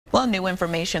Well, new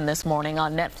information this morning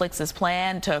on Netflix's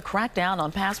plan to crack down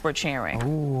on password sharing.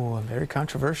 Ooh, very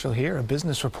controversial here. A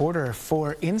business reporter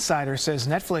for Insider says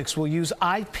Netflix will use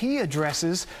IP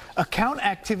addresses, account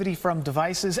activity from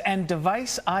devices, and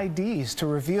device IDs to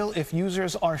reveal if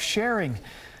users are sharing.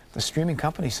 The streaming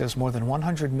company says more than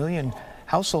 100 million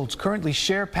households currently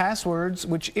share passwords,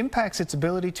 which impacts its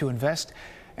ability to invest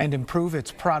and improve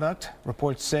its product.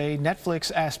 Reports say Netflix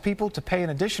asked people to pay an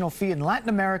additional fee in Latin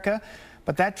America,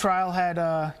 but that trial had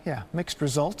mixed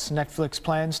results. Netflix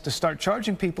plans to start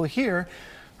charging people here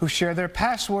who share their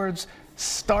passwords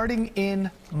starting in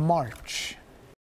March.